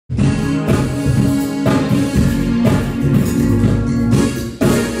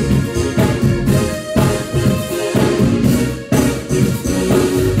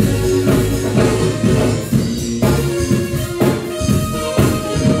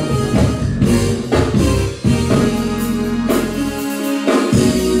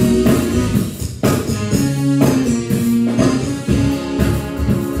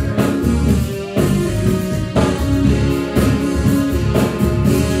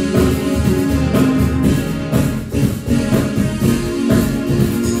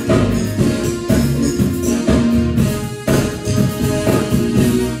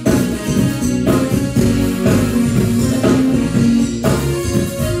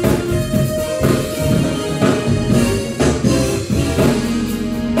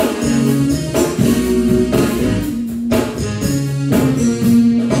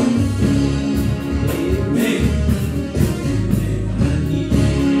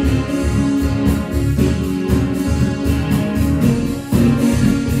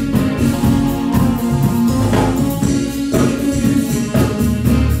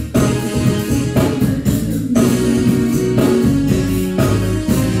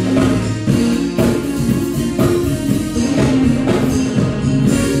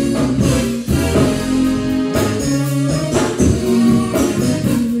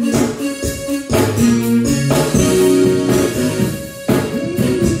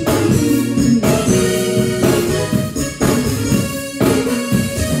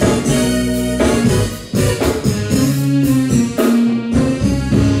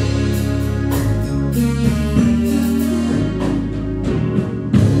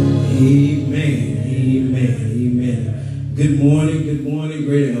Amen. Amen. Amen. Good morning,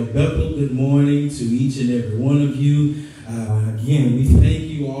 Greater Bethel. Good morning to each and every one of you. Again, we thank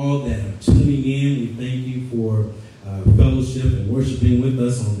you all that are tuning in. We thank you for fellowship and worshiping with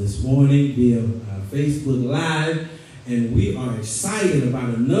us on this morning via Facebook Live. And we are excited about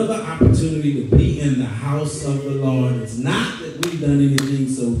another opportunity to be in the house of the Lord. It's not that we've done anything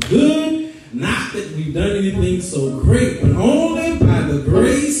so good, not that we've done anything so great, but only by the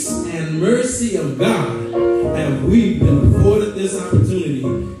grace and mercy of God have we been afforded this opportunity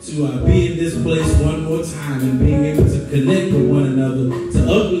to be in this place one more time and being able to connect with one another, to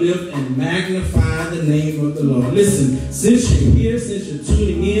uplift and magnify the name of the Lord. Listen, since you're here, since you're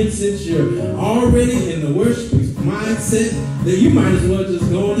tuning in, since you're already in the worship mindset, that you might as well just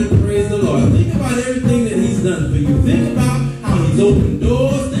go on and praise the Lord. Think about everything that he's done for you. Think about how he's opened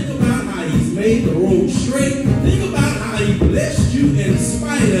doors. Think about how he's made the road straight. Think about how he blessed you in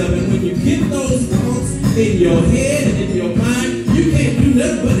spite of. And when you get those thoughts in your head and in your mind, you can't do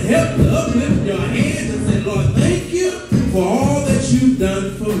nothing but help to uplift your hands and say, Lord, thank you for all that you've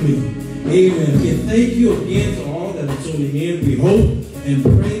done for me. Amen. Again, thank you again to all that are tuning in. We hope and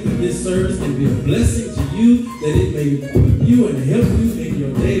pray that this service can be a blessing to you, that it may equip you and help you in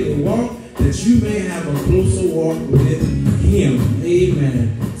your daily walk, that you may have a closer walk with him.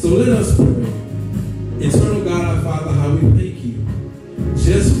 Amen. So let us pray. Eternal God, our Father, how we thank you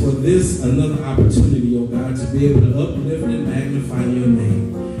just for this another opportunity, oh God, to be able to uplift and magnify your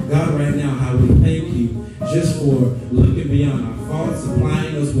name. God, right now, how we thank you just for looking beyond our faults,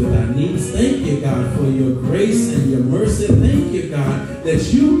 supplying us with our needs. Thank you, God, for your grace and your mercy. Thank you, God,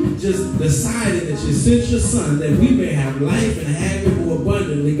 that you just decided that you sent your son that we may have life and have it more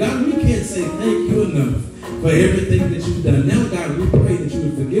abundantly. God, we can't say thank you enough for everything that you've done. Now, God, we pray that you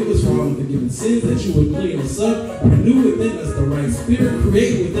would forgive us for all unforgiven sins, that you would clean us up, renew within us the right spirit,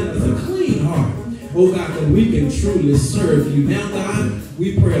 create within us a clean heart. Oh, God, that we can truly serve you. Now, God,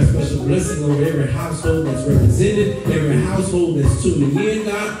 we pray a special blessing over every household that's represented, every household that's tuning in,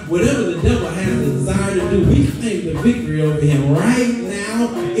 God. Whatever the devil has the desire to do, we claim the victory over him right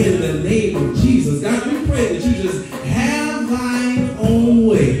now in the name of Jesus. God, we pray that you just have thine own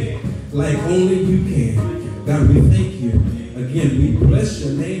way like only you can. God, we thank you. Again, we bless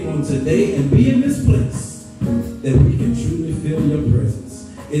your name on today and be in this place that we can truly feel your presence.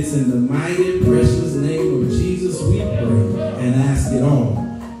 It's in the mighty, precious name of Jesus we pray and ask it all.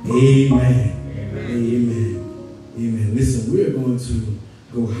 Amen. Amen. Amen. Listen, we're going to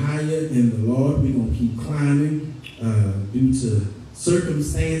go higher in the Lord. We're going to keep climbing due to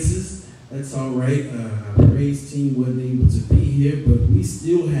circumstances. That's all right. Our praise team wasn't able to be here, but we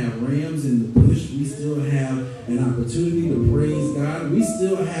still have rams in the bush. We still have an opportunity to praise God. We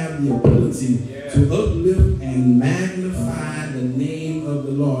still have the ability to uplift and magnify the name of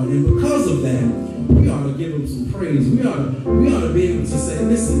the Lord. And because of that, we ought to give him some praise. We ought to be able to say,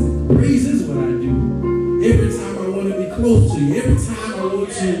 listen, praise is what I do. Every time I want to be close to you, every time I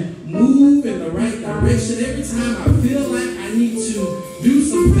want to move in the right direction, every time I feel like I need to do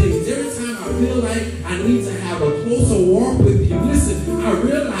some things, every time I feel like I need to have a closer walk with you. Listen, I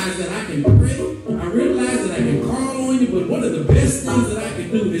realize that I can pray. I realize that I can call on you, but one of the best things that I can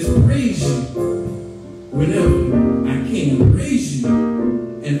do is praise you whenever I can. Praise you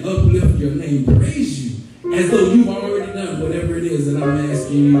and uplift your name. Praise you as though you've already done whatever it is that I'm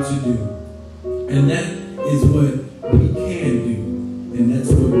asking you to do. And that is what we can do. And that's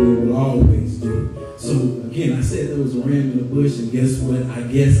what we will always do. So, again, I said there was a ram in the bush, and guess what? I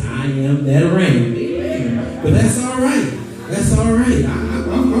guess I am that ram. Amen. But that's all right. That's all right.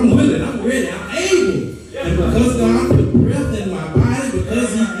 I'm willing. I'm ready. I'm able. And because God put breath in my body,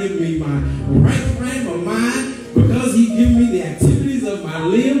 because he gave me my right frame of mind, because he gave me the activities of my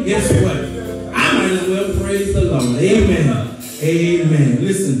limb, guess what? I might as well praise the Lord. Amen. Amen.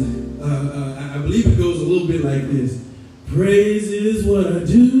 Listen, I believe it goes a little bit like this. Praise is what I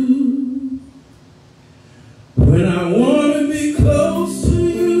do when I want to be close to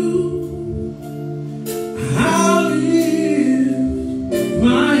you. I'll lift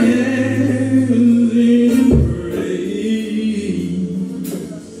my hands in praise.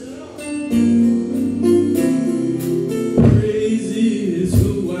 Praise is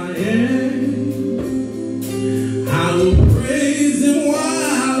who I am. I will praise him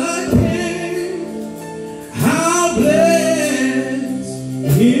while I can. I'll bless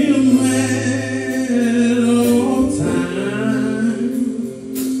him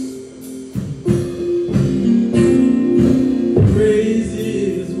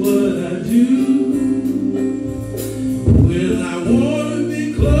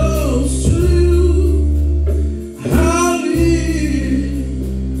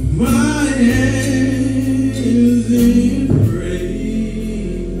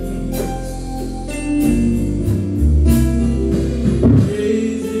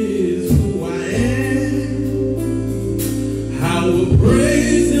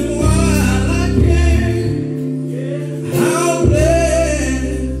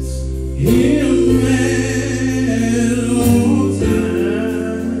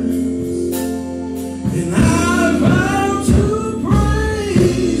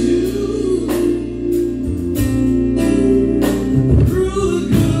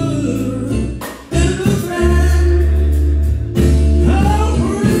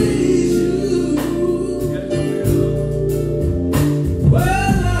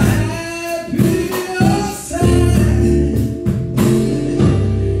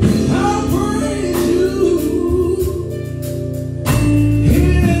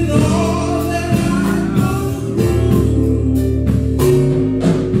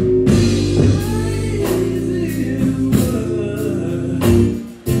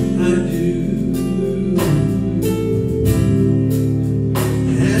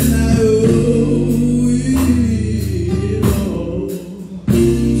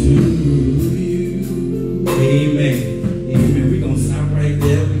Amen. Amen. We're going to stop right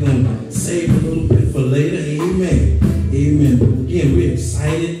there. We're going to save a little bit for later. Amen. Amen. But again, we're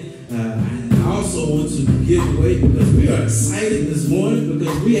excited. I also want to give away because we are excited this morning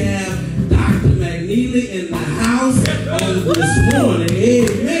because we have Dr. McNealy in the house on this morning.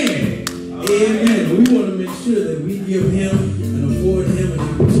 Amen. Amen. We want to make sure that we give him and afford him an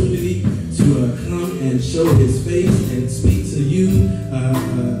opportunity to come and show his face and speak to you,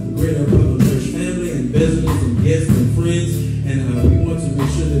 Greater Bethel Church family and visitors and guests and friends. And we want to make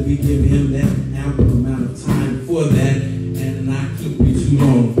sure that we give him that ample amount of time for that and not keep you too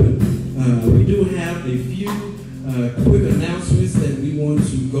long. But we do have a few quick announcements that we want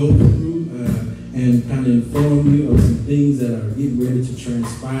to go through and kind of inform you of some things that are getting ready to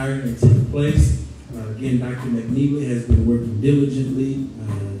transpire and take place. Again, Dr. McNealy has been working diligently.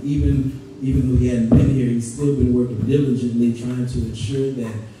 Even though he hadn't been here, he's still been working diligently trying to ensure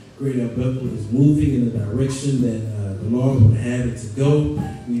that Greater Bethel is moving in the direction that the Lord would have it to go.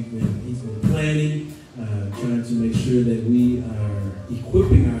 He's been planning, trying to make sure that we are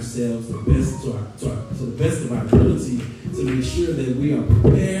equipping ourselves to the best of our ability to make sure that we are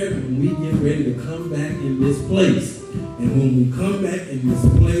prepared when we get ready to come back in this place. And when we come back in this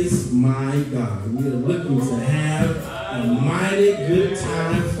place, my God, we are looking to have a mighty good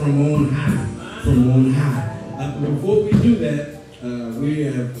time from on high. From on high. Before we do that, we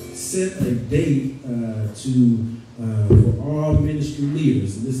have set a date for all ministry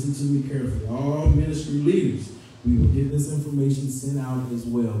leaders. Listen to me carefully. All ministry leaders. We will get this information sent out as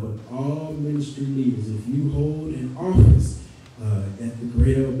well. But all ministry leaders, if you hold an office at the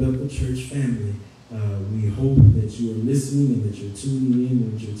Greater Bethel Church family, we hope that you are listening and that you're tuning in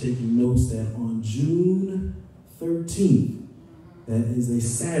and that you're taking notes that on June 13th, that is a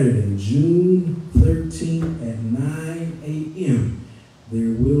Saturday, June 13th at 9 a.m.,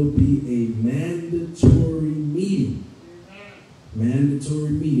 there will be a mandatory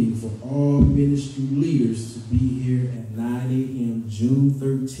meeting for all ministry leaders to be here at 9 a.m. June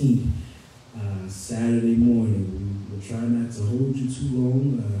 13th, Saturday morning. We'll try not to hold you too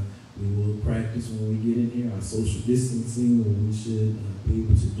long. We will practice when we get in here our social distancing, and we should be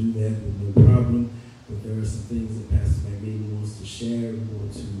able to do that with no problem. But there are some things that Pastor McNealy wants to share. We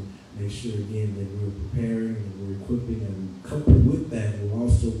want to make sure, again, that we're preparing and we're equipping, and coupled with that will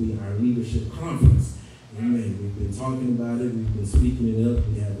also be our leadership conference. Amen. We've been talking about it. We've been speaking it up.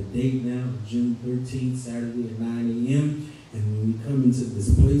 We have a date now, June 13th, Saturday at 9 a.m. And when we come into this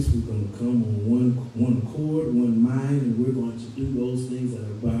place, we're going to come on one accord, one mind, and we're going to do those things that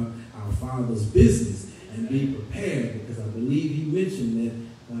are about our Father's business and be prepared, because I believe he mentioned that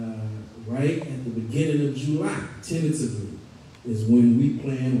right at the beginning of July, tentatively, is when we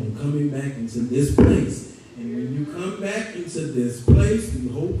plan on coming back into this place. And when you come back into this place, we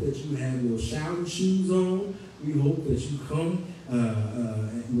hope that you have your shouting shoes on. We hope that you come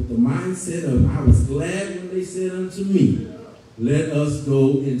with the mindset of, I was glad when they said unto me, let us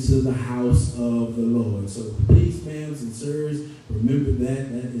go into the house of the Lord. So please, ma'ams and sirs, remember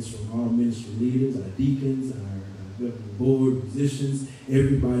that. That is from all ministry leaders, our deacons, our governing board, musicians,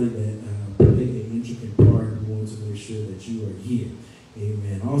 everybody that play an intricate part. We want to make sure that you are here.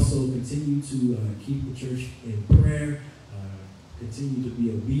 Amen. Also, continue to keep the church in prayer. Continue to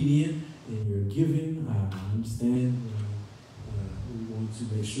be obedient in your giving. I understand we want to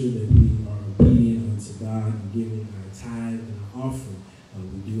make sure that we are obedient unto God and giving our tithe and our offering.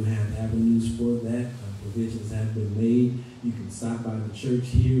 We do have avenues for that. Provisions have been made. You can stop by the church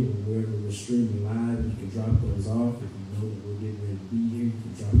here or wherever we're streaming live. You can drop those off. If you know that we're getting ready to be here, you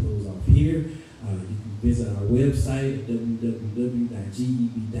can drop those off here. You can visit our website at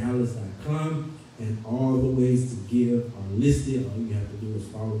www.gebdallas.com, and all the ways to give are listed. All you have to do is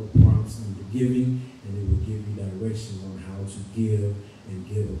follow the prompts under giving, and it will give you directions on how to give and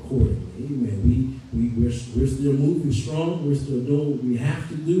give accordingly. Amen. We're still moving strong. We're still doing what we have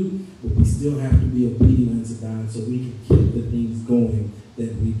to do, but we still have to be obedient unto God so we can keep the things going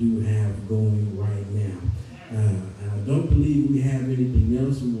that we do have going right now. And I don't believe we have anything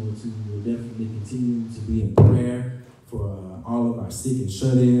else. We'll definitely continue to be in prayer for all of our sick and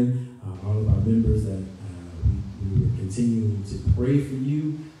shut-in, all of our members, that we will continue to pray for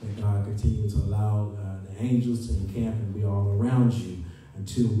you, that God continue to allow the angels to encamp and be all around you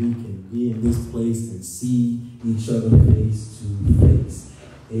until we can be in this place and see each other face to face.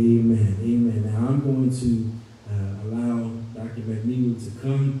 Amen. Amen. Now I'm going to allow Dr. McNealy to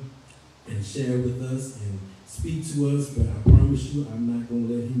come and share with us and speak to us, but I promise you I'm not going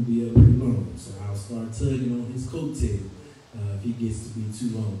to let him be up here long. So I'll start tugging on his coattail if he gets to be too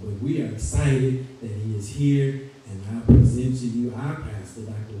long. But we are excited that he is here, and I present to you our pastor,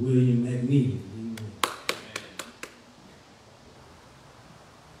 Dr. William McNealy. Amen.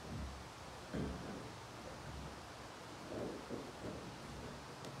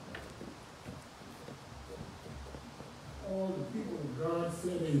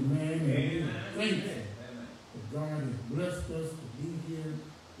 thankful that God has blessed us to be here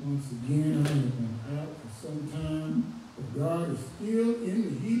once again. I have been out for some time, but God is still in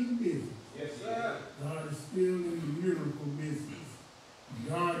the healing business. Yes, sir. God is still in the miracle business.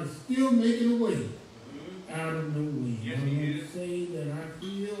 God is still making a way out of no way. Yes, I he want is. to say that I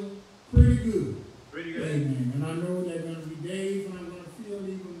feel pretty good. Pretty good. Amen. And I know there are going to be days when I'm going to feel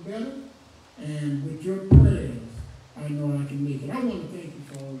even better. And with your prayers, I know I can make it. I want to thank you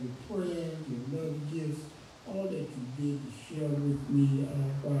for all your prayers, your love gifts, all that you did to share with me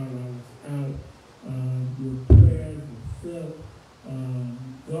while I was out. Your prayers were felt.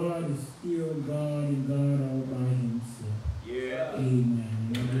 God is still God and God all by himself. Yeah.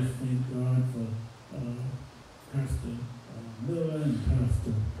 Amen. And I just thank God for Pastor Miller and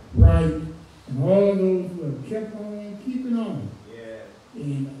Pastor Wright and all those who have kept on keeping on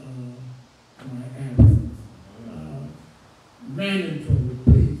in my absence. Mandatory,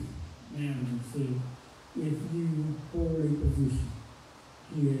 please, ma'am, say, if you hold a position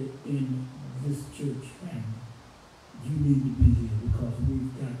here in this church family, you need to be here because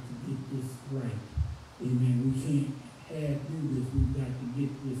we've got to get this right. Amen. We can't do this. We've got to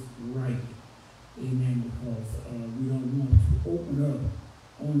get this right. Amen. Because we don't want to open up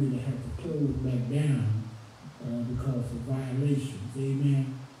only to have to close back down because of violations.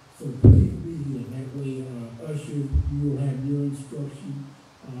 Amen. So please be here. That way, ushers, you'll have your instruction.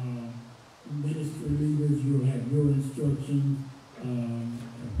 Ministry leaders, you'll have your instruction.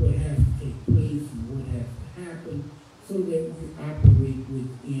 What has to take place and what has to happen, so that we operate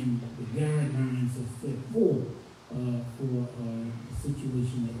within the guidelines that's set forth for the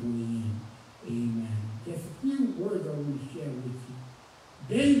situation that we're in. Amen. Just a few words I want to share with you.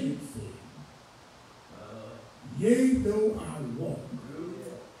 David said, yea, though I walk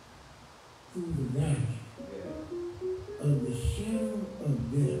through the valley of the shadow of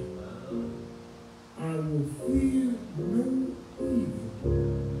death, I will fear no evil,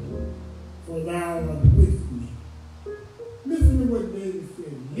 for thou art with me. Listen to what David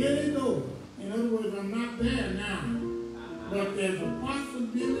said. Yea, though. In other words, I'm not there now, but there's a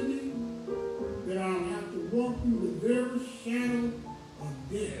possibility that I'll have to walk through the very shadow of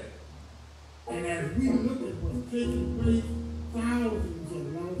death. And as we look at what's taking place, thousands have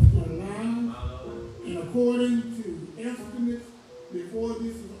lost their lives. And according to estimates, before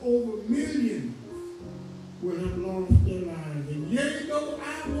this is over, millions will have lost their lives. And yea, though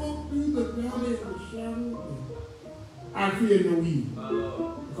I walk through the valley of the shadow of death, I fear no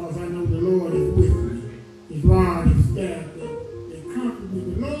evil, because I know the Lord is with me. His rod and staff, they comfort me.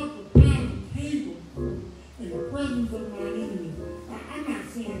 The Lord prepares a table in the presence of my enemies. I'm not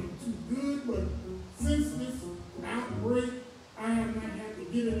saying I'm too good, but since this outbreak, I have not had to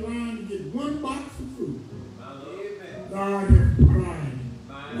get in line to get one box of food. God has provided.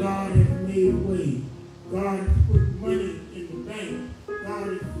 God has made a way. God has put money in the bank. God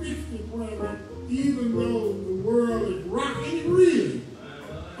has fixed it where that even though the world is rocking really,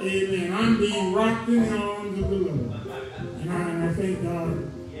 amen, I'm being rocked in the arms of the Lord. And I thank God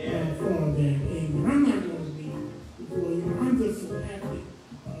for that. Amen. I'm not going to be before you. I'm just so happy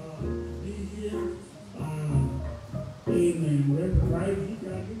to be here. Amen. Reverend Wright, he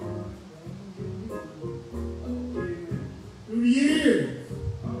got it. Through the years,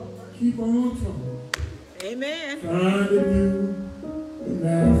 keep on talking. Amen. Trying to do the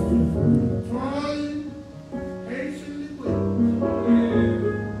master's will. Toiling, patiently waiting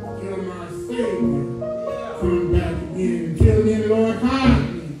till my Savior come back again. Until then, Lord, hide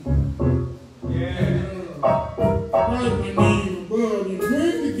me. Write my name above, and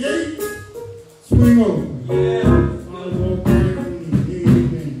when the gate swing open, I'll walk right on in.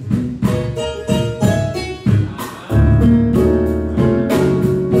 Amen.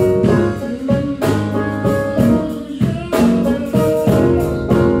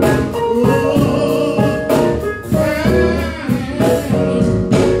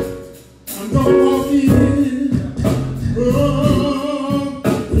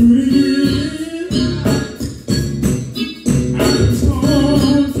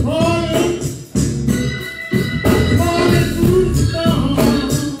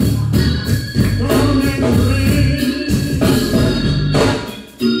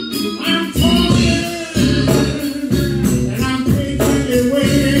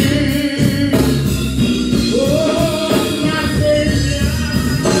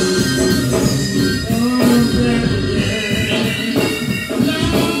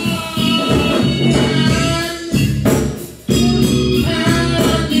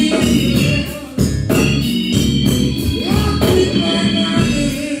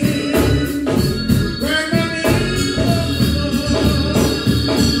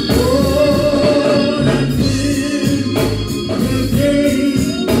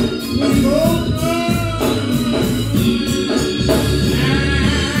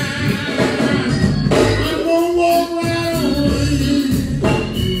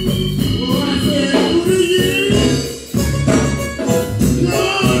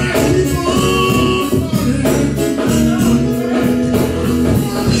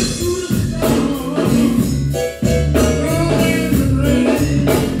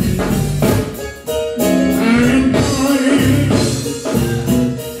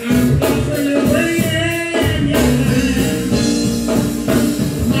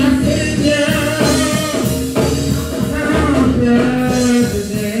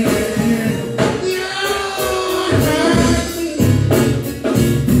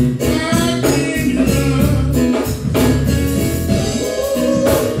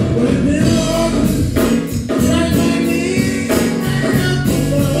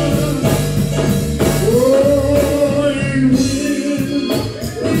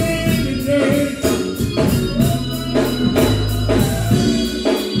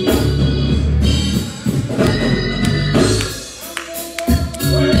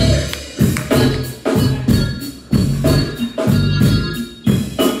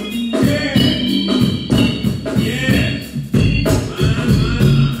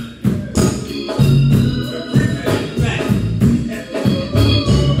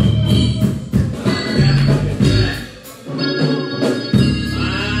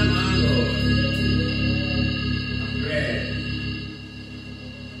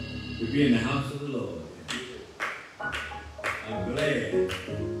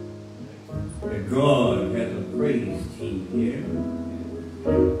 God has a praise team here.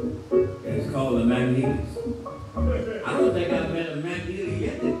 And it's called the McNealy. I don't think I've met a McNealy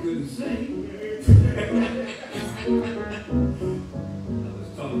yet that couldn't sing. I was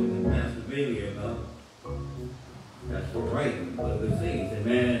talking to Pastor Bailey about that's right, but the things, and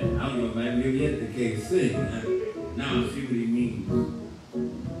man, I don't know if McNealy yet that can't sing. Now I see what he means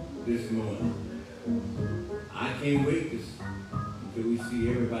this morning. I can't wait until we see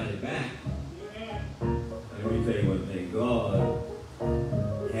everybody back. Let me tell you one thing. God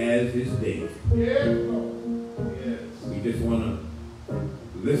has his date. Yes. We just want to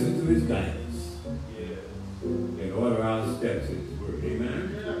listen to his guidance and order our steps in his word. Amen?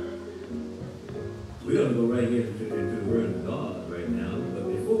 We're going to go right here into the word of God right now. But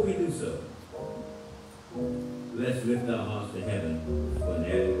before we do so, let's lift our hearts to heaven for an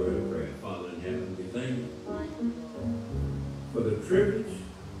added word of prayer. Father in heaven, we thank you for the privilege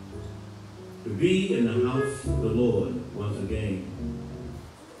to be in the house of the Lord once again.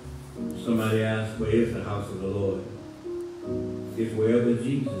 Somebody asked, where is the house of the Lord? It's wherever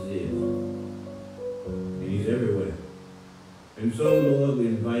Jesus is. And he's everywhere. And so, Lord, we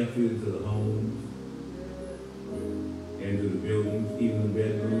invite you into the homes, into the buildings, even the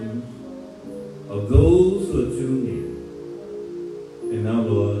bedrooms of those who are tuned in. And now,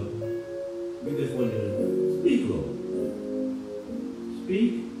 Lord, we just want you to speak, Lord.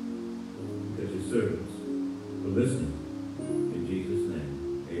 Speak, because your servants are listening. In Jesus' name,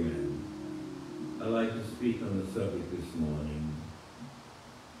 amen. I'd like to speak on the subject this morning,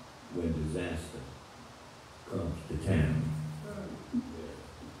 when disaster comes to town.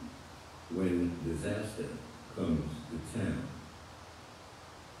 When disaster comes to town.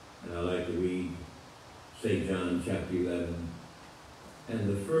 And I'd like to read St. John chapter 11 and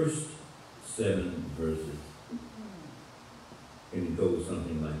the first 7 verses. And it goes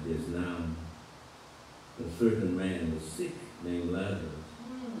something like this. Now, a certain man was sick named Lazarus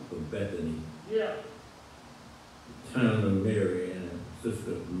from Bethany, the town of Mary and her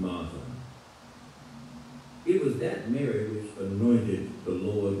sister Martha. It was that Mary which anointed the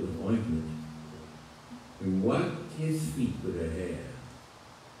Lord with ointment and wiped his feet with her hair,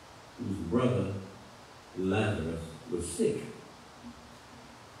 whose brother Lazarus was sick.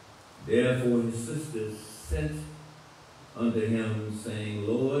 Therefore his sisters sent unto him, saying,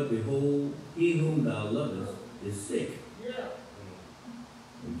 Lord, behold, he whom thou lovest is sick.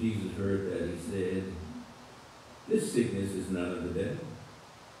 When Jesus heard that, he said, this sickness is not of the devil,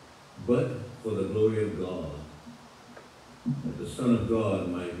 but for the glory of God, that the Son of God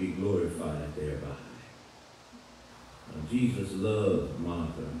might be glorified thereby. Now, Jesus loved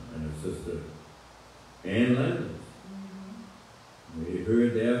Martha and her sister and Lazarus. When he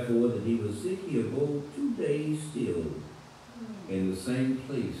heard, therefore, that he was sick, he abode 2 days still in the same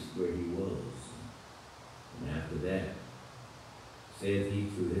place where he was. And after that, said he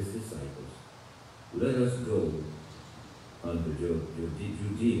to his disciples, let us go unto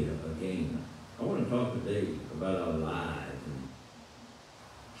Judea again. I want to talk today about our lives and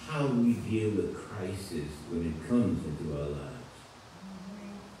how we deal with crisis when it comes into our lives.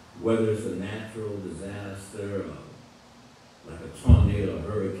 Whether it's a natural disaster or like a tornado or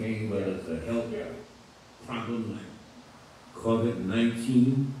hurricane, whether it's a health problem like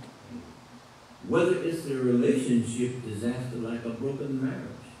COVID-19, whether it's a relationship disaster like a broken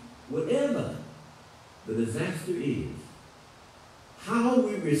marriage, whatever the disaster is, how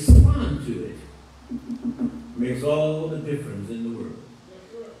we respond to it makes all the difference in the world.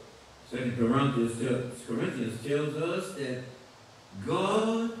 2 Corinthians tells us that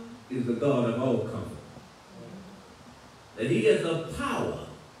God is the God of all comfort. That he has the power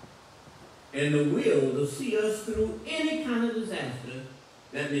and the will to see us through any kind of disaster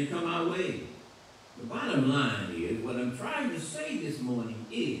that may come our way. The bottom line is, what I'm trying to say this morning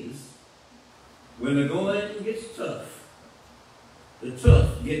is, when the going gets tough, the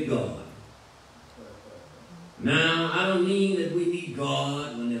tough get God. Now, I don't mean that we need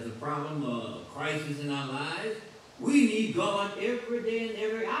God when there's a problem or a crisis in our lives. We need God every day and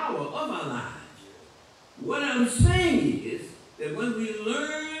every hour of our lives. What I'm saying is that when we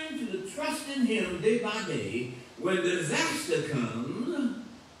learn to trust in him day by day, when disaster comes,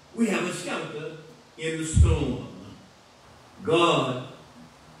 we have a shelter in the storm. God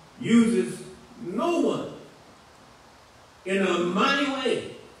uses no one in a mighty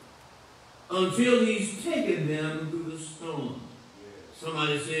way until he's taken them through the storm.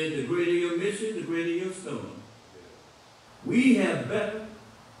 Somebody said, the greater your mission, the greater your storm. We have better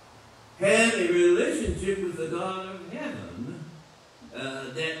have a relationship with the God of heaven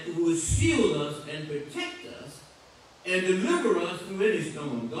who will shield us and protect us and deliver us through any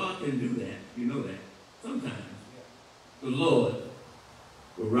storm. God can do that. You know that. Sometimes the Lord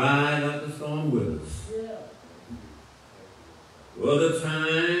will ride out the storm with us. Other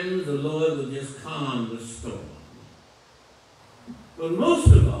times the Lord will just calm the storm. But most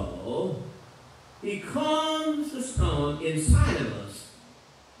of all, he calms the storm inside of us,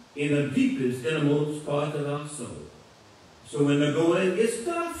 in the deepest, innermost part of our soul. So when the going gets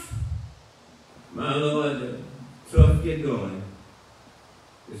tough, my Lord, the tough get going.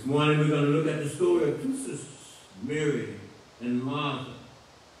 This morning we're going to look at the story of two sisters, Mary and Martha.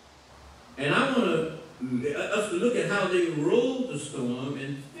 And I want us to look at how they rode the storm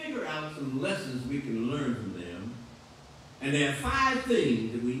and figure out some lessons we can learn from them. And there are 5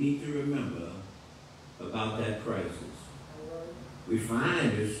 things that we need to remember about that crisis. We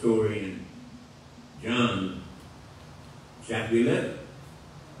find this story in John chapter 11.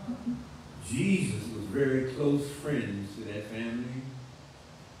 Jesus was very close friends to that family.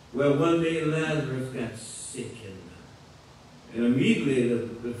 Well, one day Lazarus got sick, and immediately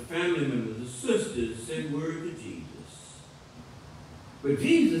the family members, the sisters, sent word to Jesus. But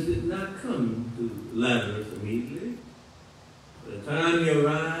Jesus did not come to Lazarus immediately. By the time he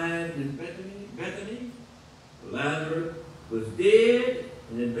arrived in Bethany, Lazarus was dead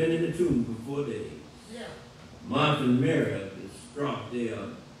and had been in the tomb for 4 days. Yeah. Martha and Mary are distraught. They are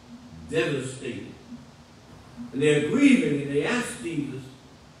devastated. And they're grieving, and they ask Jesus,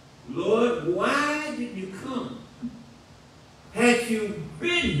 Lord, why did you come? Had you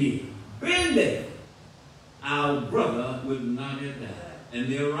been here, been there, our brother would not have died.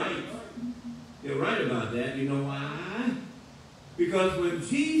 And they're right. They're right about that. You know why? Because when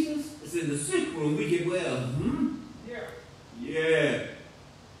Jesus is in the sick room, we get well. Yeah.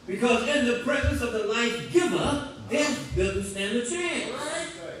 Because in the presence of the life giver, death doesn't stand a chance. Right.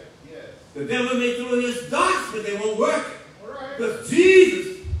 Yes. The devil may throw his darts, but they won't work. Right. Because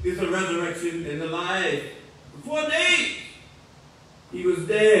Jesus is the resurrection and the life. For 4 days, he was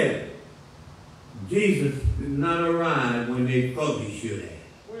dead. Jesus did not arrive when they thought he should have.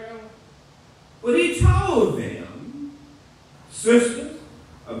 Well, but he told them, sisters,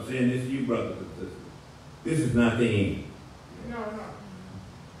 I'm saying this to you, brothers and sisters, this is not the end. No.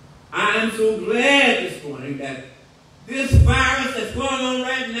 I'm so glad this morning that this virus that's going on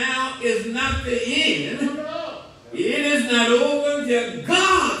right now is not the end. No. It is not over until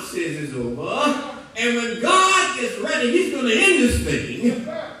God says it's over. And when God is ready, he's going to end this thing. Yes,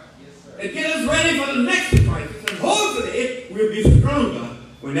 sir. And get us ready for the next crisis. And hopefully we'll be stronger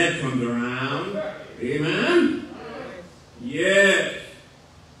when that comes around. Amen? Yes.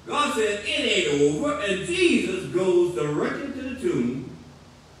 God said it ain't over. And Jesus goes directly to the tomb,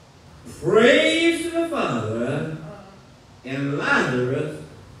 prays to the Father, and Lazarus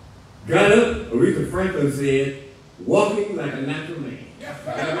got up, Aretha Franklin said, walking like a natural man.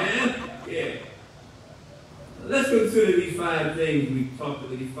 Amen? Yeah. Let's consider these 5 things we talked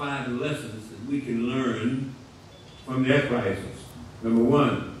about, these 5 lessons that we can learn from that crisis. Number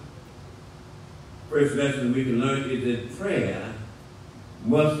 1, first lesson we can learn is that prayer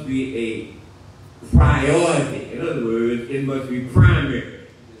must be a priority. In other words, it must be primary.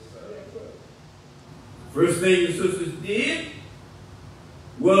 First thing the sisters did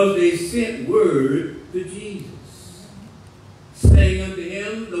was they sent word to Jesus, saying unto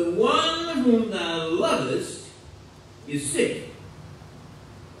him, the one whom thou lovest is sick.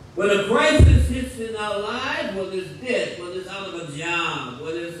 When a crisis hits in our lives, whether it's death, whether it's out of a job,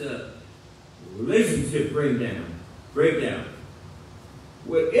 whether it's a relationship breakdown,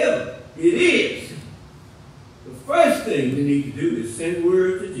 whatever it is, the first thing we need to do is send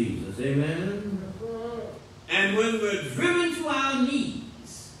word to Jesus. Amen? And when we're driven to our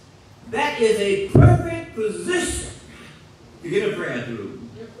knees, that is a perfect position to get a prayer through.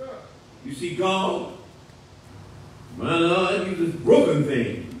 You see, God, my Lord, uses broken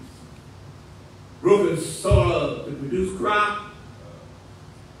things, broken soil to produce crop,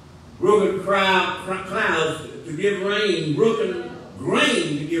 broken clouds to give rain, broken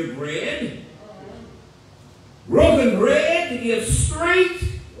grain to give bread, broken bread to give strength,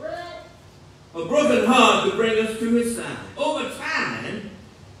 a broken heart to bring us to his side. Over time,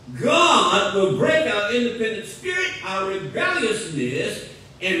 God will break our independent spirit, our rebelliousness,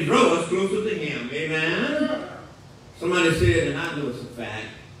 and draw us closer to him. Amen? Somebody said, and I know it's a fact,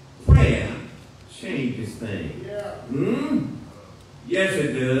 prayer changes things. Yes,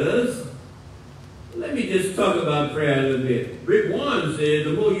 it does. Let me just talk about prayer a little bit. Rick Warren said,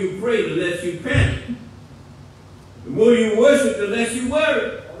 the more you pray, the less you panic. The more you worship, the less you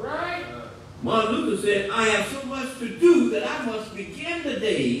worry. All right. Martin Luther said, I have so much to do that I must begin the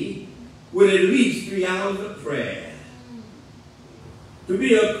day with at least 3 hours of prayer. To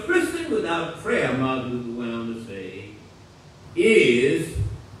be a Christian without prayer, Martin Luther went on to say, is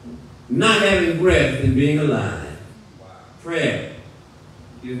not having breath and being alive. Prayer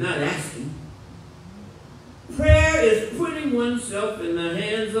is not asking. Prayer is putting oneself in the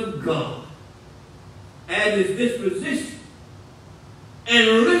hands of God at his disposition and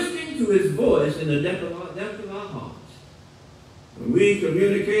listening to his voice in the depth of our hearts. When we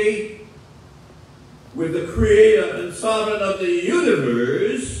communicate with the creator and sovereign of the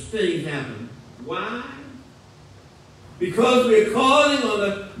universe, things happen. Why? Because we're calling on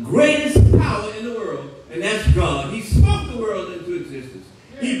the greatest power in the world, and that's God. He spoke the world into existence.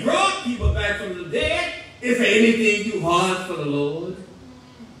 He brought people back from the dead. Is there anything too hard for the Lord?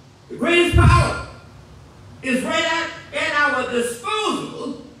 The greatest power is right at our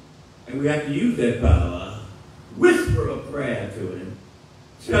disposal, and we have to use that power. Whisper a prayer to him.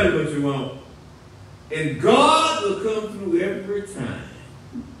 Tell him what you want. And God will come through every time.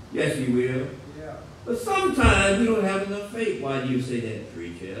 Yes, he will. Yeah. But sometimes we don't have enough faith. Why do you say that,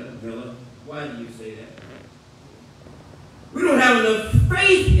 preacher? Miller? Why do you say that? We don't have enough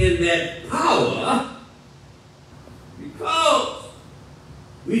faith in that power because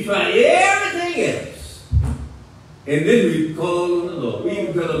we try everything else. And then we call on the Lord. We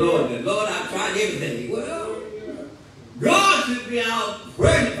even tell the Lord that, Lord, I've tried everything. Well, God should be our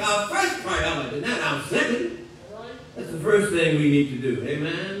first priority, not our second. That's the first thing we need to do.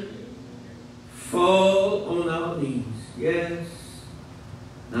 Amen? Fall on our knees. Yes.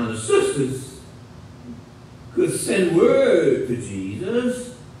 Now the sisters could send word to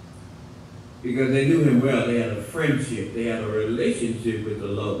Jesus because they knew him well. They had a friendship. They had a relationship with the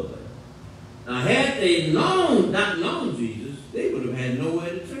Lord. Now had they not known Jesus, they would have had nowhere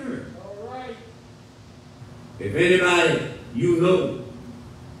to turn. All right. If anybody you know,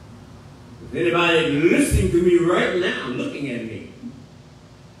 if anybody listening to me right now, looking at me,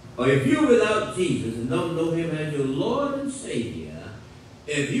 or if you're without Jesus and don't know him as your Lord and Savior,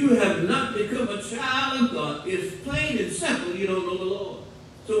 if you have not become a child of God, it's plain and simple you don't know the Lord.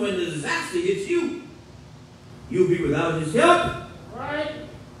 So when disaster hits you, you'll be without his help. Right.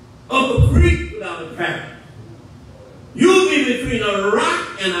 Up a creek without a paddle. You'll be between a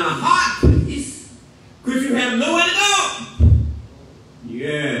rock and a hot place because you have nowhere to go.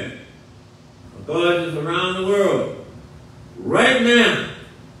 Yeah. Authorities around the world, right now,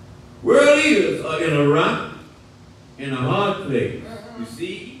 world leaders are in a rock, in a hard place. You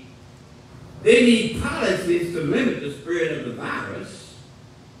see, they need policies to limit the spread of the virus,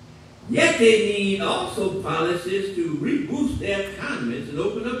 yet they need also policies to reboost their economies and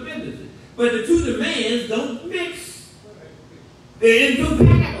open up businesses. But the two demands don't mix. They're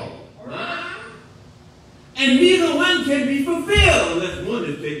incompatible. And neither one can be fulfilled unless one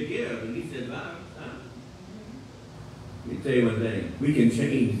is taken care of. And he said, virus. Let me tell you one thing. We can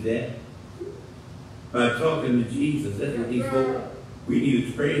change that by talking to Jesus. That's what he's for. We need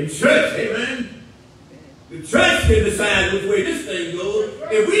to pray in church, amen? The church can decide which way this thing goes.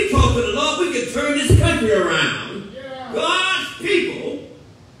 If we talk to the Lord, we can turn this country around. Yeah. God's people,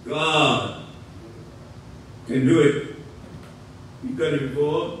 God can do it. He's done it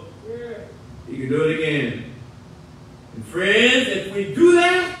before. Yeah. He can do it again. And friends, if we do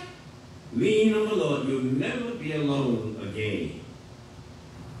that, lean on the Lord, you'll never be alone again.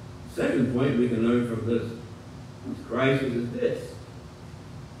 Second point we can learn from this crisis is this.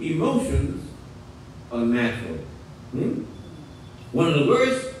 Emotions are natural. One of the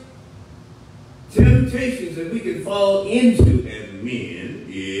worst temptations that we can fall into as men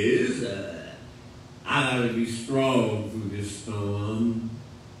is, I gotta be strong through this storm.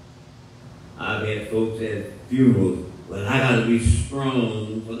 I've had folks at funerals, well, I gotta be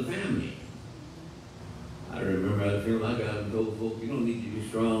strong for the family. I remember at the funeral, I got and told folks, you don't need to be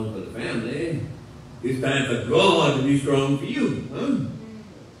strong for the family. It's time for God to be strong for you. Huh?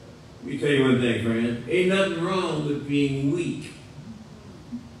 Let me tell you one thing, friend. Ain't nothing wrong with being weak.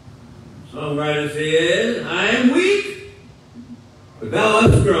 Songwriter says, I am weak, but thou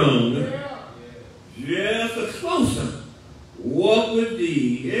art strong. Just a closer walk with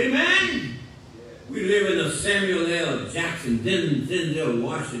thee. Amen? We live in a Samuel L. Jackson, Denzel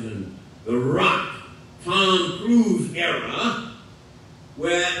Washington, The Rock, Tom Cruise era,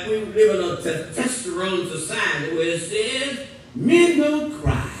 where we live in a testosterone society where it says, men don't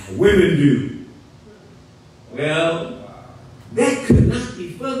cry, women do. Well, that could not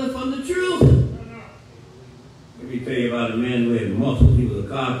be further from the truth. Let me tell you about a man who had muscles. He was a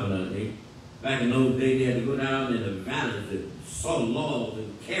carpenter. Back in those days, they had to go down in the valleys and saw logs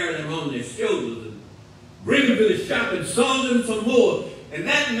and carry them on their shoulders and bring them to the shop and saw them some more. And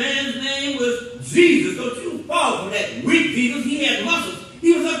that man's name was Jesus. Don't you fall for that weak Jesus. He had muscles.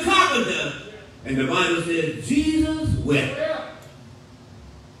 And the Bible says Jesus wept.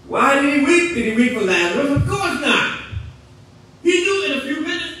 Why did he weep? Did he weep for Lazarus? Of course not. He knew in a few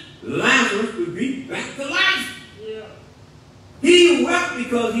minutes Lazarus would be back to life. He wept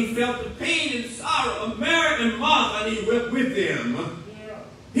because he felt the pain and sorrow of Mary and Martha, and he wept with them.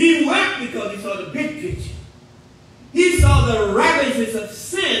 He wept because he saw the big picture. He saw the ravages of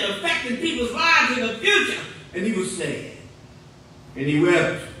sin affecting people's lives in the future, and he was sad. And he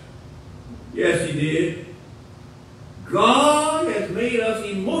wept. Yes, he did. God has made us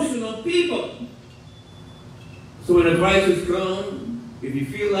emotional people. So when a crisis comes, if you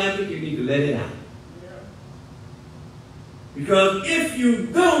feel like it, you need to let it out. Because if you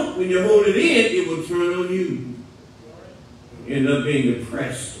don't, when you hold it in, it will turn on you. You end up being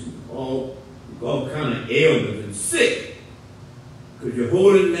depressed, all kind of ailments and sick. Because you're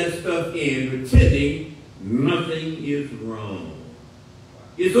holding that stuff in, pretending nothing is wrong.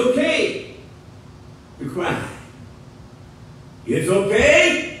 It's okay to cry. It's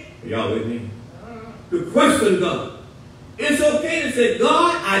okay, are y'all with me, to question God. It's okay to say,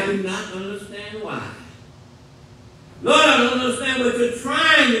 God, I do not understand why. Lord, I don't understand what you're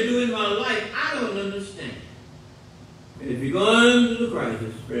trying to do in my life. I don't understand. And if you're going through the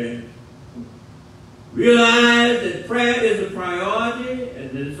crisis, friend, realize that prayer is a priority and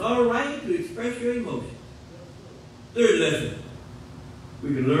that it's all right to express your emotions. Third lesson we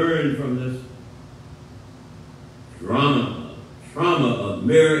can learn from this trauma of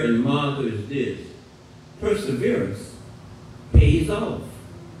Mary and Martha is this: perseverance pays off.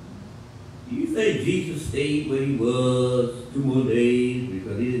 Do you think Jesus stayed where he was 2 more days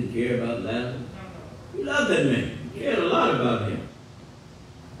because he didn't care about Lazarus? He loved that man. He cared a lot about him.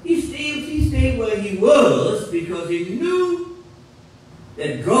 He stayed where he was because he knew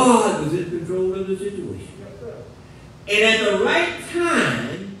that God was in control of the situation. And at the right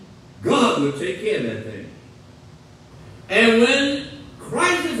time, God would take care of that thing. And when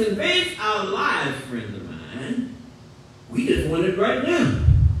crisis invades our lives, friends of mine, we just want it right now.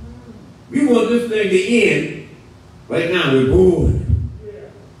 We want this thing to end right now. We're bored.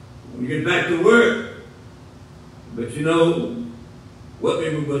 We get back to work. But you know, what we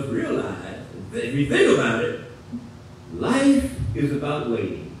must realize, if you think about it, life is about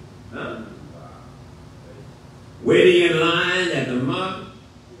waiting. Huh? Waiting in line at the market,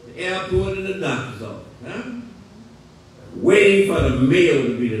 the airport, and the doctor's office. Huh? Waiting for the mail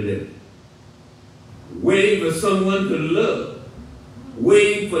to be delivered. Waiting for someone to love.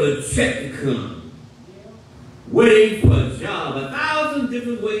 Waiting for the check to come. Waiting for a job. 1,000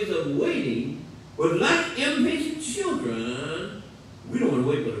 different ways of waiting. But like impatient children, we don't want to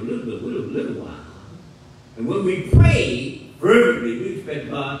wait but a little while. And when we pray fervently, we expect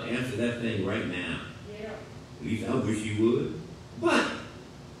God to answer that thing right now. At least I wish he would. But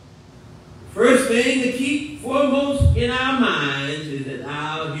first thing to keep foremost in our minds is that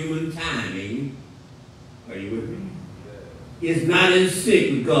our human timing, are you with me, is not in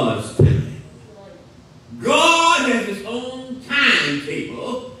sync with God's time. God has his own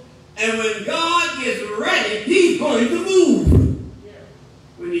timetable, and when God gets ready, he's going to move.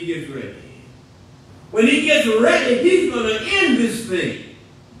 When he gets ready. When he gets ready, he's going to end this thing.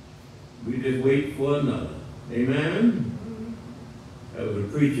 We just wait for another. Amen? There was a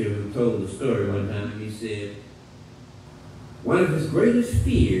preacher who told the story one time. He said, one of his greatest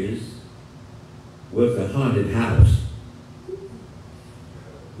fears was the haunted house.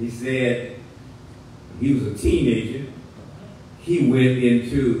 He said, when he was a teenager, he went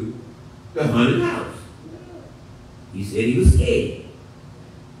into the haunted house. He said he was scared.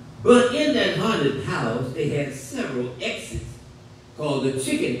 But in that haunted house, they had several exits called the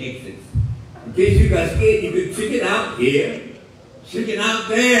chicken exits. In case you got scared, you could chicken out here, chicken out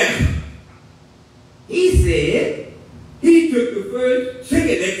there. He said he took the first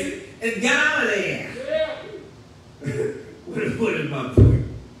chicken exit and got out of there. What is my point?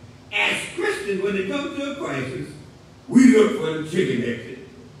 As Christians, when it comes to a crisis, we look for the chicken exit.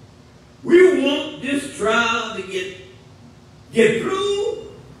 We want this trial to get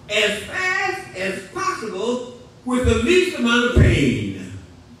through as fast as possible with the least amount of pain.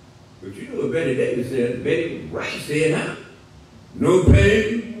 But you know what Betty Davis said? Betty Wright said, huh? No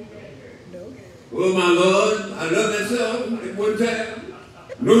pain. Oh, my Lord, I love that song at one time.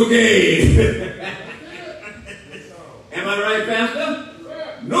 No gain. Am I right, Pastor?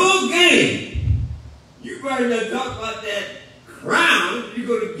 No gain. You better not talk about that crown you're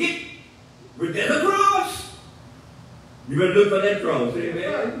going to get with that cross. You better look for that cross,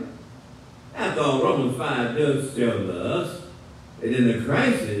 amen? After all, Romans 5 does tell us that in the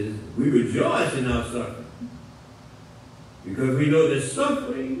crisis, we rejoice in our suffering. Because we know that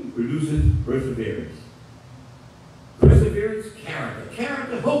suffering produces perseverance. Perseverance, character.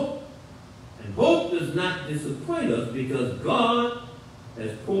 Character, hope. And hope does not disappoint us because God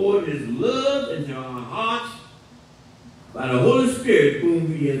has poured his love into our hearts by the Holy Spirit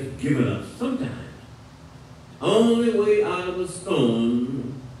whom he has given us. Sometimes, only way out of a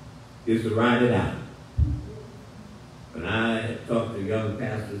storm is to ride it out. When I talk to young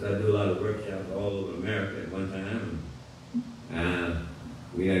pastors, I do a lot of workshops all over America at one time.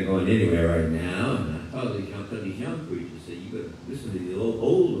 We're not going anywhere right now. And I talk to these young preachers, say, you better listen to the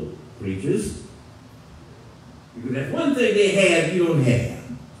older preachers. Because that's one thing they have you don't have.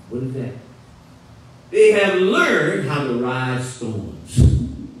 What is that? They have learned how to ride storms.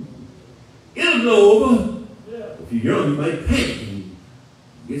 It'll blow over. If you're young, you might panic and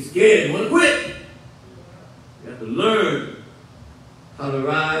get scared and want to quit. You have to learn how to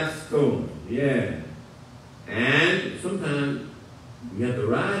ride storms. Yeah. And sometimes you have to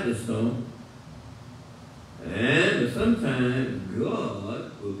ride the storm. And sometimes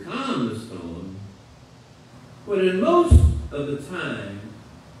God will calm the storm. But in most of the time,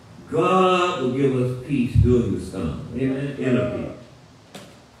 God will give us peace during the storm. Amen? Inner peace.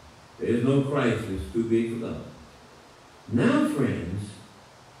 There's no crisis too big for God. Now, friends,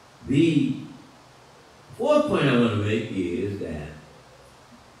 the fourth point I want to make is that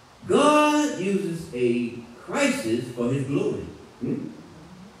God uses a crisis for his glory.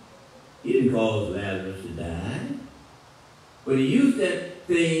 He didn't cause Lazarus to die, but he used that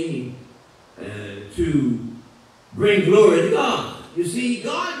thing to bring glory to God. You see,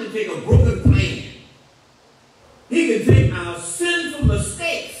 God can take a broken plan. He can take our sinful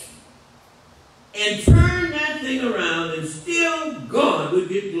mistakes and turn that thing around, and still God will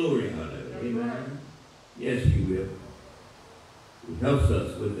get glory out of it. Amen? Yes, he will. It helps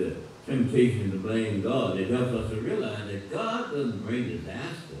us with the temptation to blame God. It helps us to realize that God doesn't bring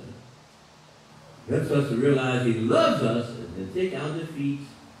disaster. It helps us to realize he loves us and to take our defeats,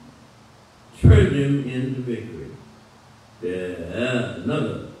 turn them into victory.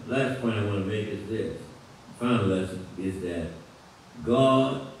 Another last point I want to make is this. The final lesson is that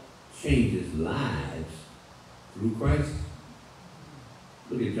God changes lives through Christ.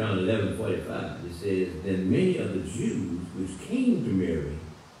 Look at John 11:45. It says, then many of the Jews which came to Mary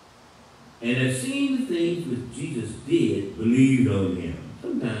and had seen the things which Jesus did believed on him.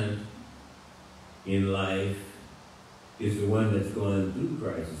 Sometimes in life, it's the one that's going through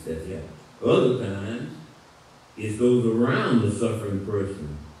crisis that's helped. Other times, it's those around the suffering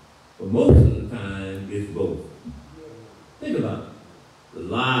person. But most of the time, it's both. Think about it. The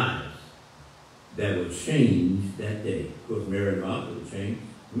lives that were changed that day. Of course, Mary and Martha were changed.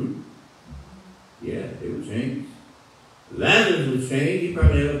 Yeah, they were changed. Lazarus was changed. He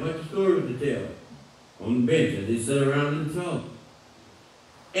probably had a bunch of stories to tell on the bench as they sat around and talked.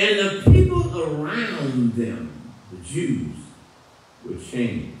 And the people around them, the Jews, were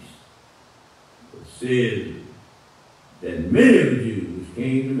changed. It said that many of the Jews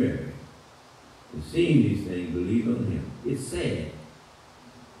came to Mary and seeing these things believed on him. It's sad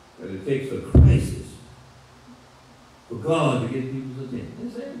that it takes a crisis for God to get people's attention.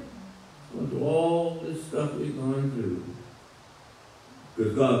 It's sad. Going through all this stuff we're going through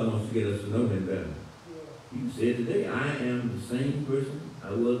because God wants to get us to know him better. You said today, I am the same person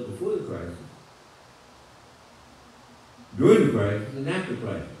I was before the crisis, during the crisis, and after the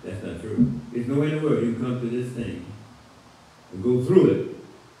crisis. That's not true. There's no way in the world you can come to this thing and go through it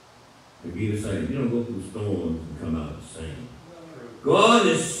and be the same. You don't go through storms and come out the same. God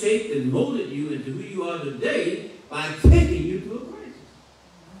has shaped and molded you into who you are today by taking you through a crisis.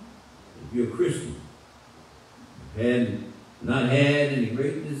 If you're a Christian, and not had any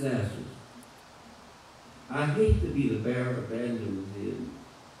great disasters, I hate to be the bearer of bad news here.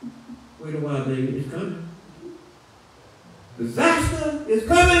 Wait a while, baby, it's coming. Disaster is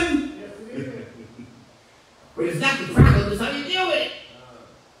coming. But it's not the problem, it's how you deal with it.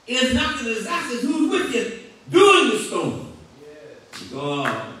 It's not the disaster, it's who's with you during the storm.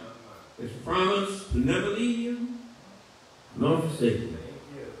 God has promised to never leave you nor forsake you.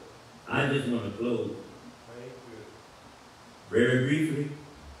 I just want to close very briefly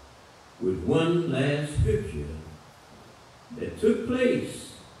with one last scripture that took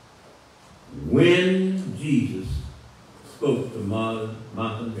place when Jesus spoke to Martha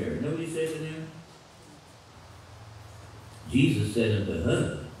and Mary. You know what he said to them? Jesus said unto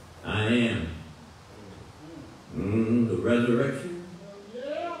her, I am the resurrection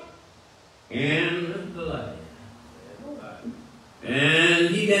and the life. And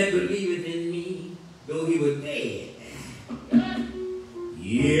he that believeth in me, though he were dead,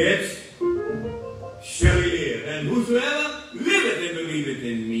 yet shall he live. And whosoever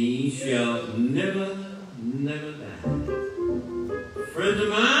shall never, never die. Friends of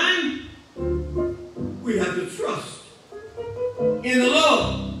mine, we have to trust in the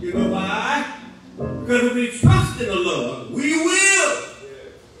Lord. You know why? Because if we trust in the Lord, we will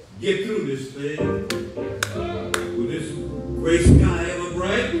get through this thing. With this gray sky ever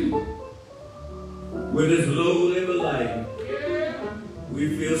bright, with this load ever light,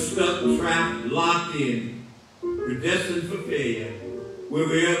 we feel stuck, trapped, locked in, predestined for failure. Will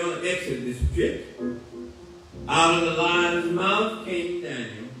we ever exit this pit? Out of the lion's mouth came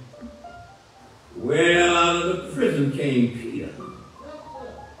Daniel. Well, out of the prison came Peter.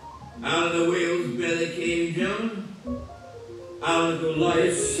 Out of the whale's belly came John. Out of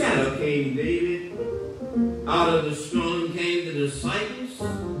Goliath's shadow came David. Out of the storm came the disciples.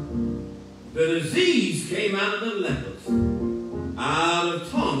 The disease came out of the lepers. Out of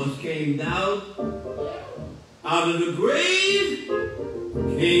Thomas came doubt. Out of the grave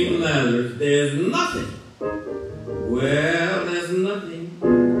came Lazarus. There's nothing. Well, there's nothing.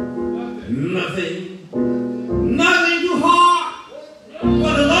 Nothing. Nothing too hard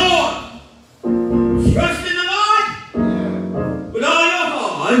for the Lord. Trust in the Lord with all your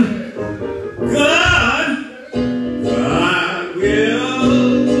heart. God will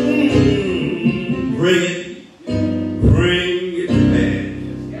bring it to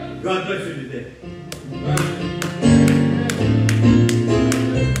pass. God bless you today.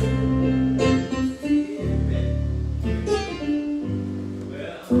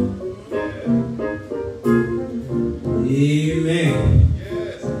 Amen.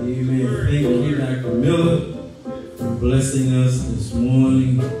 Yes. Amen. Thank you, Dr. Miller, for blessing us this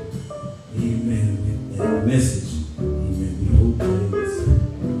morning. Amen. With that message. Amen. We hope that it's a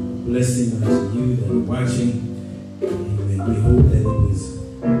blessing unto you that are watching. Amen. We hope that it was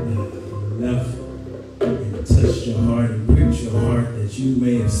enough and touched your heart and pricked your heart that you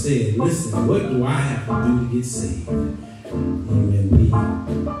may have said, listen, what do I have to do to get saved? Amen.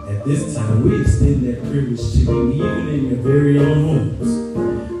 At this time, we extend that privilege to you, even in your very own homes.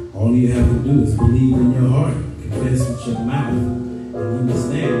 All you have to do is believe in your heart, confess with your mouth, and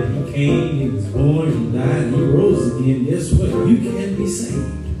understand that He came, He was born, He died, He rose again. Guess what? You can be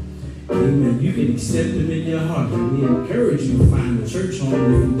saved. Amen. You can accept Him in your heart. And we encourage you to find a church home. If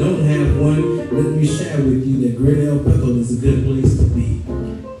you don't have one, let me share with you that Great Bethel is a good place to be.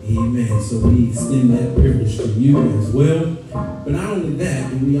 Amen. So we extend that privilege to you as well. But not only that,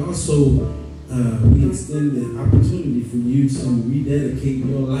 but we also we extend the opportunity for you to rededicate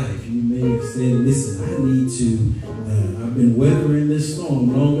your life. You may have said, listen, I need to, I've been weathering this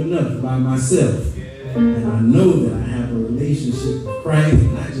storm long enough by myself. And I know that I have a relationship with Christ,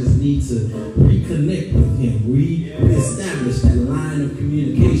 and I just need to reconnect with Him, reestablish that line of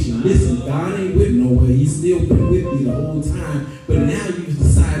communication. Listen, God ain't with nowhere. He's still been with me the whole time. But now you've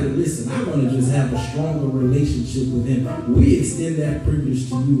decided, listen, I want to just have a stronger relationship with Him. We extend that privilege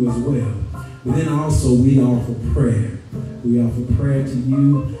to you as well. But then also we offer prayer. We offer prayer to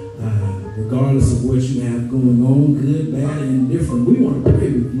you, regardless of what you have going on, good, bad, and indifferent. We want to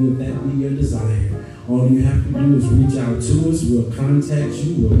pray with you if that be your desire. All you have to do is reach out to us. We'll contact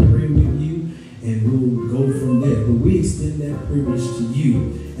you. We'll pray with you. And we'll go from there. But we extend that privilege to you.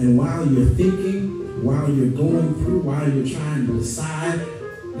 And while you're thinking, while you're going through, while you're trying to decide,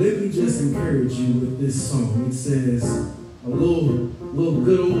 let me just encourage you with this song. It says, a little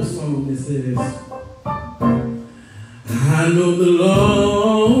good old song that says, I know the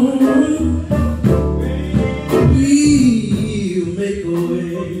Lord will make a way.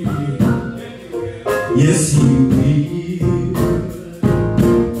 Yes, He will.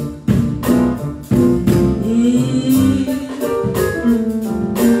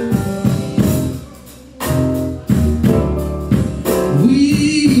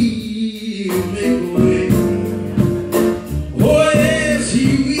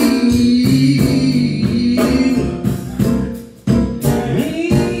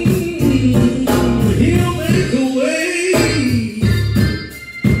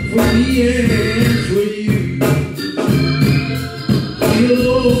 For me and for you.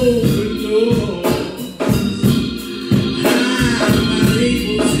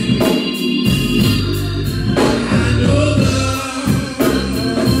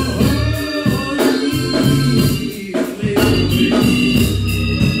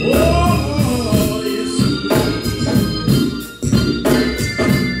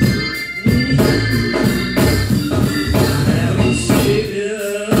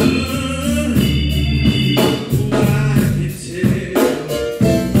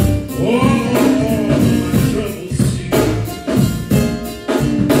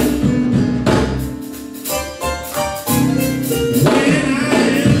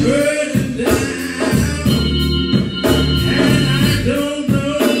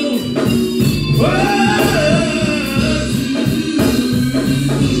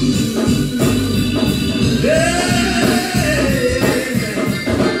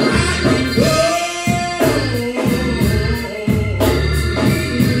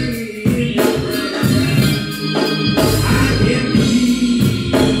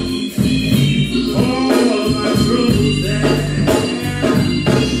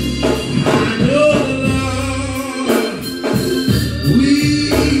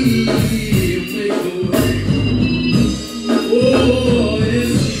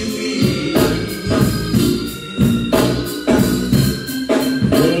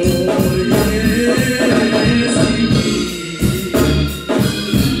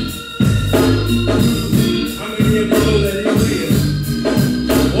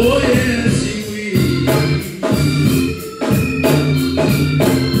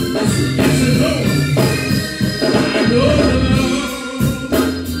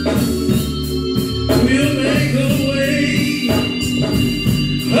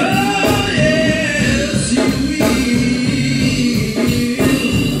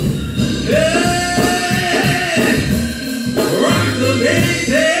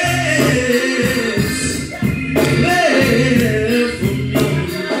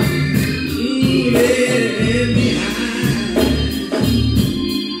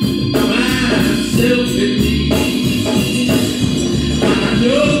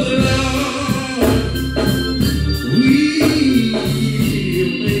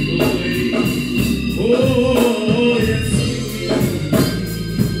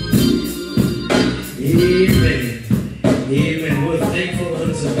 Amen. Amen. We're thankful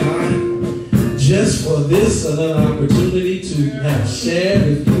unto God just for this, another opportunity to have shared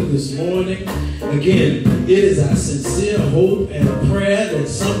with you this morning. Again, it is our sincere hope and prayer that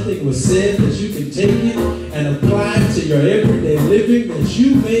something was said that you can take it and apply it to your everyday living, that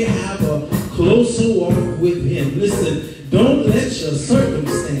you may have a closer walk with Him. Listen, don't let your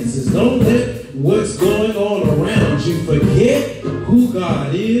circumstances, don't let what's going on around you forget who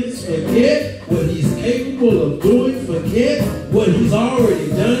God is, forget what He's capable of doing, forget what He's already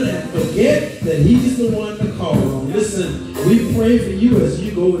done, and forget that He's the one to call on. Listen, we pray for you as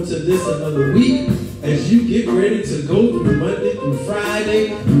you go into this another week, as you get ready to go through Monday through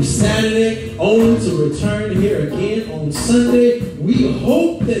Friday, through Saturday, only to return here again on Sunday. We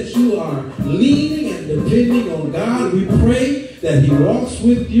hope that you are leaning and depending on God. We pray that He walks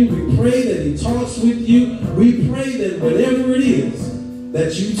with you. We pray that He talks with you. We pray that whatever it is,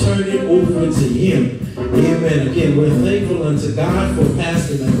 that you turn it over to Him. Amen. Again, we're thankful unto God for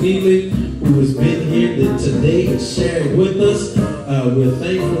Pastor McNealy, who has been here today and shared with us. We're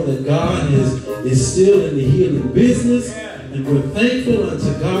thankful that God is still in the healing business. And we're thankful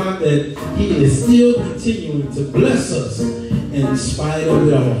unto God that He is still continuing to bless us in spite of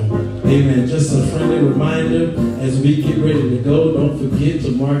it all. Amen. Just a friendly reminder as we get ready to go, don't forget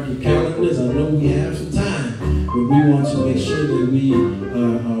to mark your calendars. I know we have some time, but we want to make sure that we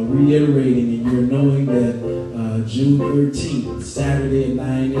are reiterating and you're knowing that June 13th, Saturday at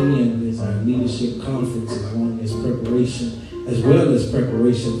 9 a.m. is our leadership conference, as well as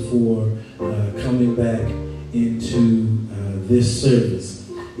preparation for coming back into this service.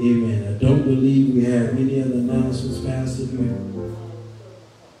 Amen. I don't believe we have any other announcements, Pastor.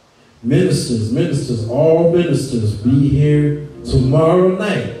 Ministers, all ministers, be here tomorrow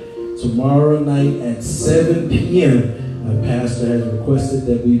night. Tomorrow night at 7 p.m. Pastor has requested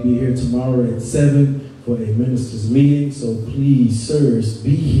that we be here tomorrow at 7 for a ministers meeting. So please, sirs,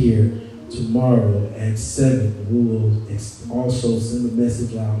 be here tomorrow at 7. We will also send a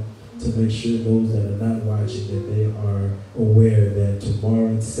message out to make sure those that are not watching that they are aware that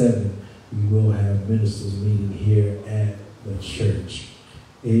tomorrow at 7 we will have ministers meeting here at the church.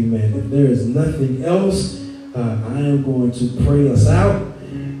 Amen. If there is nothing else, I am going to pray us out,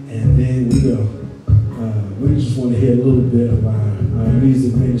 and then we just want to hear a little bit of our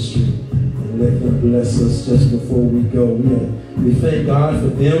music ministry and let them bless us just before we go. We thank God for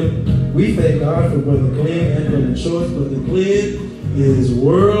them. We thank God for Brother Glenn and Brother Choice. Brother Glenn is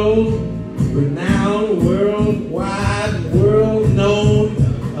world-renowned, worldwide, world-known.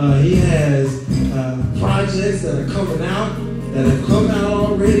 He has projects that are coming out, that have come out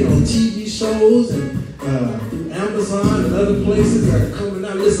already on TV shows and through Amazon and other places that are coming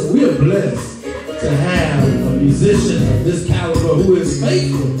out. Listen, we are blessed to have a musician of this caliber who is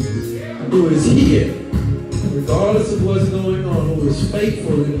faithful, who is here, regardless of what's going on, who is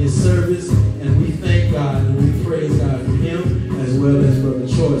faithful in his service. And we thank God and we praise God for him, as well as Brother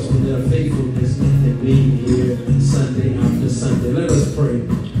Choice for their faithfulness in being here Sunday after Sunday. Let us pray.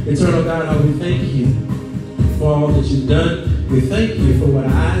 Eternal God, how we thank you for all that you've done. We thank you for what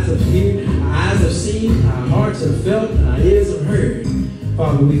our eyes have heard, our eyes have seen, our hearts have felt, and our ears have heard.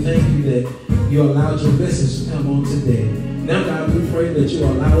 Father, we thank you that you allowed your message to come on today. Now, God, we pray that you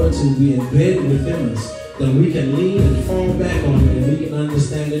allow it to be embedded within us, that we can lean and fall back on it, and we can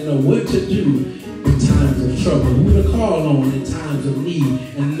understand and know what to do in times of trouble, who to call on in times of need,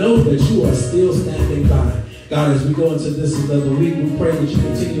 and know that you are still standing by. God, as we go into this another week, we pray that you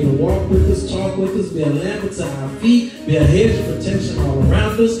continue to walk with us, talk with us, be a lamp unto our feet, be a hedge of protection all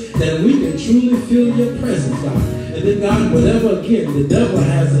around us, that we can truly feel your presence, God. And then, God, whatever, again, the devil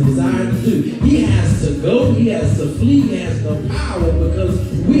has a desire to do, he has to go, he has to flee, he has no power, because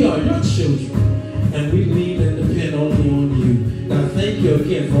we are your children. And we lean and depend only on you. God, thank you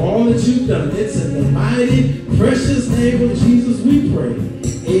again for all that you've done. It's in the mighty, precious name of Jesus we pray.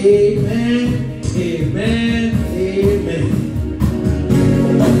 Amen, amen, amen.